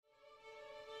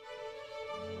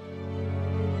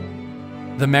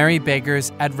The Merry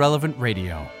Beggars at Relevant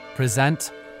Radio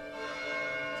present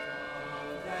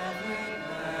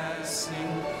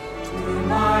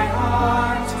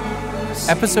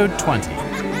Episode 20,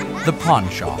 The Pawn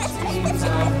Shop.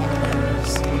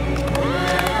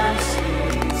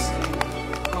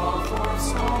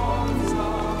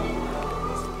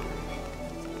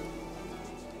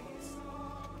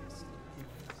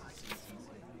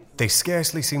 They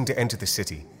scarcely seemed to enter the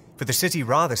city, for the city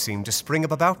rather seemed to spring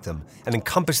up about them and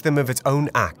encompass them of its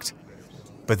own act.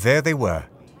 But there they were,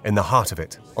 in the heart of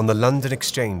it, on the London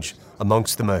Exchange,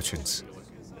 amongst the merchants.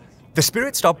 The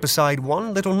spirit stopped beside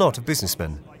one little knot of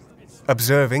businessmen.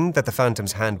 Observing that the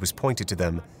phantom's hand was pointed to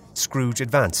them, Scrooge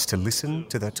advanced to listen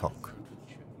to their talk.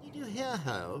 Did you hear,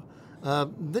 Hal?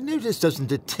 The notice doesn't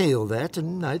detail that,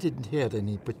 and I didn't hear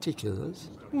any particulars.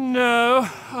 No,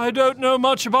 I don't know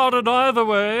much about it either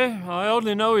way. I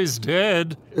only know he's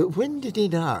dead. When did he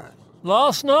die?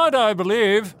 Last night, I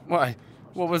believe. Why,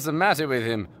 what was the matter with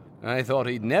him? I thought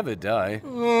he'd never die.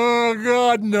 Oh,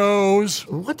 God knows.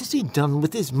 What has he done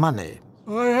with his money?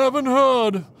 I haven't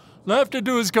heard. Left it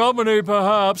to his company,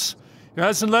 perhaps. He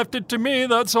hasn't left it to me,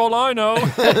 that's all I know.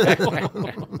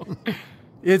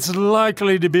 It's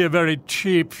likely to be a very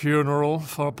cheap funeral,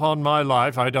 for upon my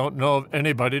life I don't know of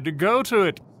anybody to go to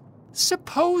it.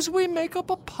 Suppose we make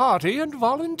up a party and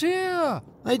volunteer?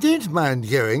 I don't mind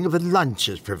going if a lunch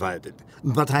is provided,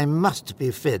 but I must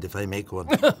be fed if I make one.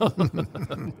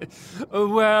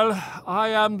 Well, I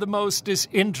am the most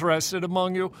disinterested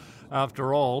among you,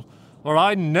 after all, for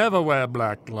I never wear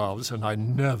black gloves and I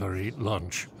never eat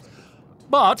lunch.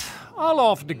 But I'll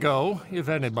offer to go if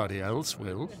anybody else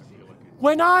will.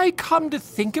 When I come to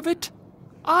think of it,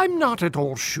 I'm not at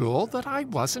all sure that I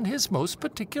wasn't his most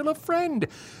particular friend,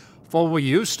 for we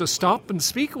used to stop and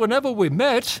speak whenever we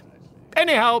met.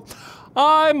 Anyhow,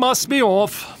 I must be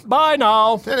off. Bye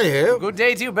now. Hello. Good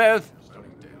day to you both.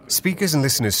 Speakers and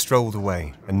listeners strolled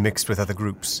away and mixed with other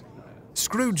groups.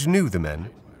 Scrooge knew the men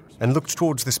and looked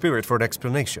towards the spirit for an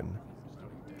explanation.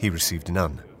 He received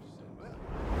none.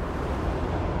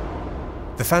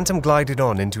 The phantom glided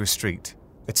on into a street.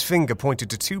 Its finger pointed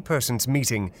to two persons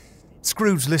meeting.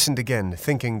 Scrooge listened again,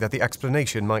 thinking that the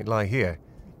explanation might lie here.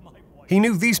 He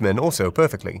knew these men also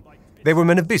perfectly. They were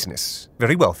men of business,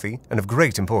 very wealthy, and of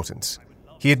great importance.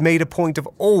 He had made a point of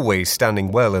always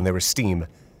standing well in their esteem.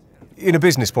 In a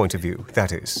business point of view,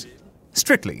 that is.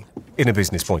 Strictly in a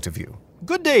business point of view.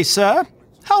 Good day, sir.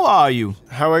 How are you?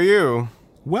 How are you?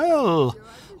 Well,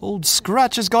 old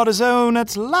Scratch has got his own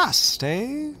at last,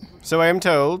 eh? So I am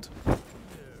told.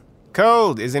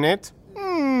 Cold, isn't it?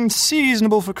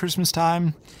 Seasonable for Christmas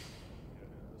time.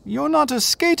 You're not a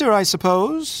skater, I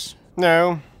suppose?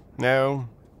 No.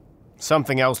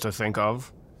 Something else to think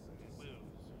of.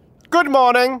 Good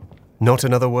morning! Not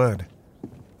another word.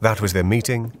 That was their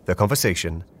meeting, their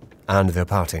conversation, and their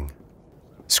parting.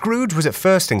 Scrooge was at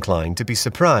first inclined to be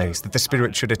surprised that the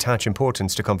spirit should attach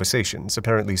importance to conversations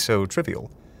apparently so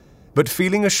trivial. But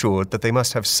feeling assured that they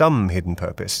must have some hidden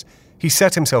purpose, he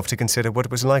set himself to consider what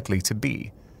it was likely to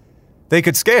be. They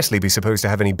could scarcely be supposed to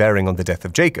have any bearing on the death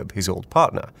of Jacob, his old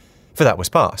partner, for that was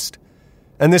past,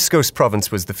 and this ghost province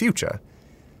was the future.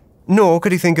 Nor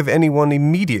could he think of anyone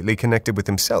immediately connected with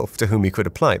himself to whom he could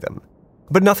apply them.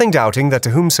 But nothing doubting that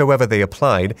to whomsoever they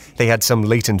applied, they had some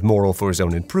latent moral for his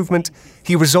own improvement,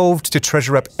 he resolved to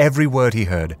treasure up every word he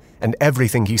heard, and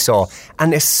everything he saw,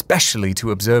 and especially to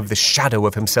observe the shadow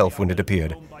of himself when it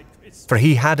appeared. For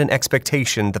he had an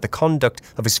expectation that the conduct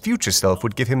of his future self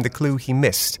would give him the clue he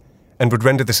missed, and would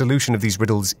render the solution of these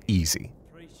riddles easy.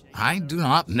 I do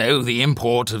not know the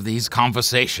import of these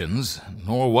conversations,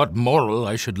 nor what moral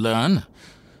I should learn.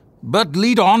 But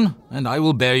lead on, and I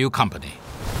will bear you company.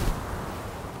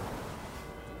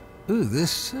 Ooh,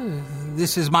 this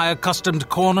is my accustomed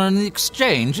corner in the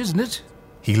exchange, isn't it?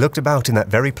 He looked about in that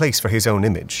very place for his own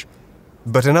image,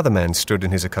 but another man stood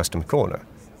in his accustomed corner,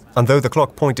 and though the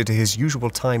clock pointed to his usual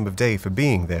time of day for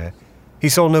being there, he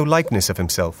saw no likeness of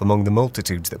himself among the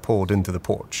multitudes that poured into the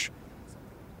porch.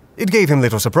 It gave him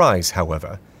little surprise,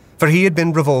 however, for he had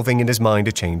been revolving in his mind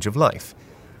a change of life,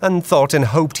 and thought and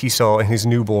hoped he saw in his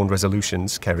newborn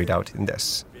resolutions carried out in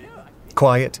this.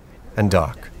 Quiet and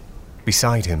dark,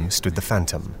 beside him stood the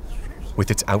phantom,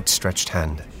 with its outstretched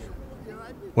hand.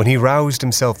 When he roused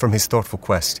himself from his thoughtful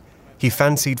quest, he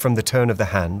fancied from the turn of the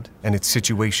hand and its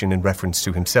situation in reference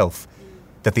to himself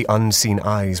that the unseen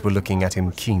eyes were looking at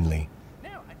him keenly.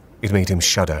 It made him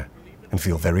shudder and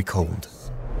feel very cold.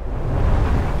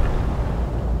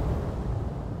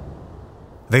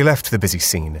 They left the busy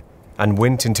scene and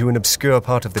went into an obscure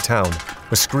part of the town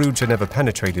where Scrooge had never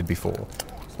penetrated before,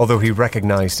 although he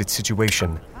recognized its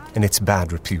situation and its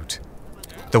bad repute.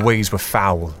 The ways were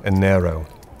foul and narrow,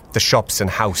 the shops and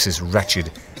houses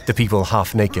wretched, the people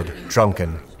half naked,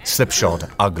 drunken,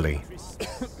 slipshod, ugly.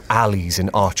 Alleys and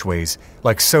archways,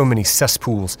 like so many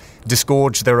cesspools,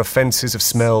 disgorged their offences of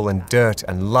smell and dirt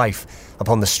and life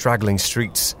upon the straggling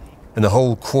streets, and the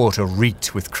whole quarter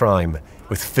reeked with crime,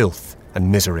 with filth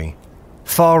and misery.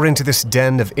 Far into this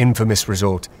den of infamous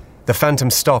resort, the Phantom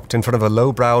stopped in front of a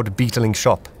low-browed, beetling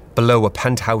shop. Below a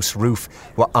penthouse roof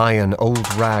were iron,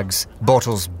 old rags,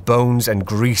 bottles, bones, and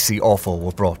greasy offal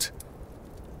were brought.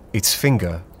 Its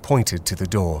finger pointed to the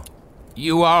door.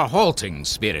 You are halting,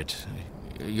 Spirit.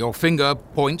 Your finger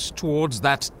points towards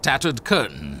that tattered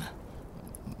curtain.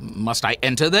 Must I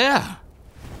enter there?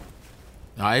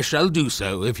 I shall do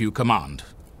so if you command,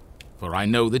 for I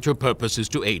know that your purpose is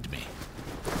to aid me.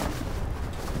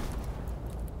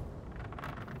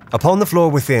 Upon the floor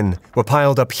within were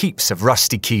piled up heaps of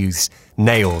rusty keys,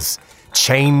 nails,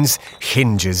 chains,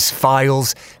 hinges,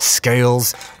 files,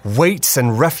 scales, weights,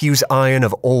 and refuse iron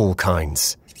of all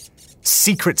kinds.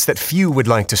 Secrets that few would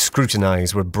like to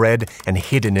scrutinize were bred and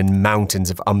hidden in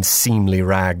mountains of unseemly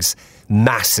rags,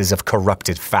 masses of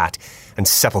corrupted fat, and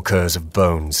sepulchres of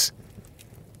bones.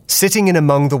 Sitting in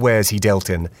among the wares he dealt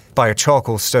in, by a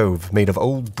charcoal stove made of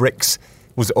old bricks,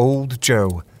 was old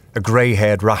Joe, a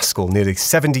grey-haired rascal nearly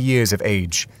 70 years of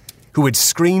age, who had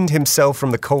screened himself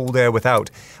from the cold air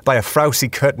without by a frowsy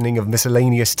curtaining of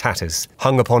miscellaneous tatters,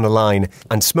 hung upon a line,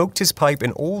 and smoked his pipe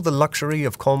in all the luxury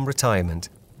of calm retirement.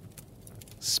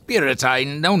 Spirit, I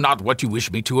know not what you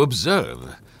wish me to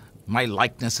observe. My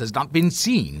likeness has not been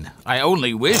seen. I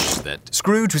only wish that...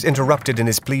 Scrooge was interrupted in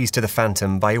his pleas to the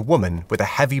Phantom by a woman with a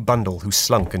heavy bundle who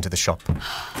slunk into the shop.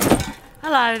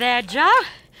 Hello there, Joe.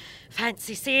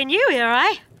 Fancy seeing you here,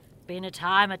 eh? Been a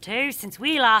time or two since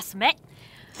we last met.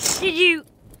 Did you...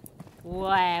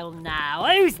 Well, now,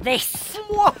 who's this?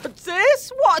 What's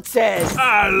this? What's this?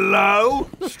 Hello.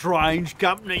 Strange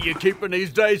company you're keeping these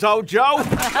days, old Joe.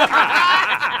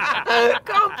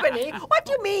 Company? What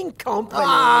do you mean, company?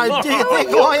 Do you think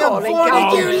I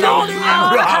invited you, Lordy?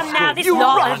 Oh, come now, this You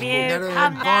lot rascal. of you. Never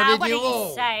Come now, invited what are you you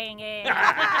all. saying here?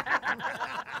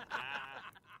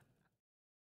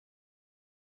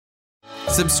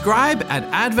 Subscribe at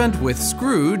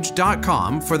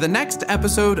adventwithscrooge.com for the next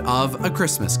episode of A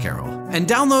Christmas Carol, and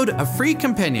download a free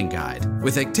companion guide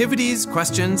with activities,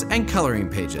 questions, and coloring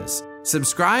pages.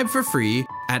 Subscribe for free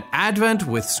at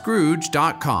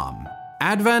adventwithscrooge.com.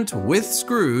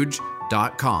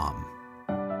 adventwithscrooge.com.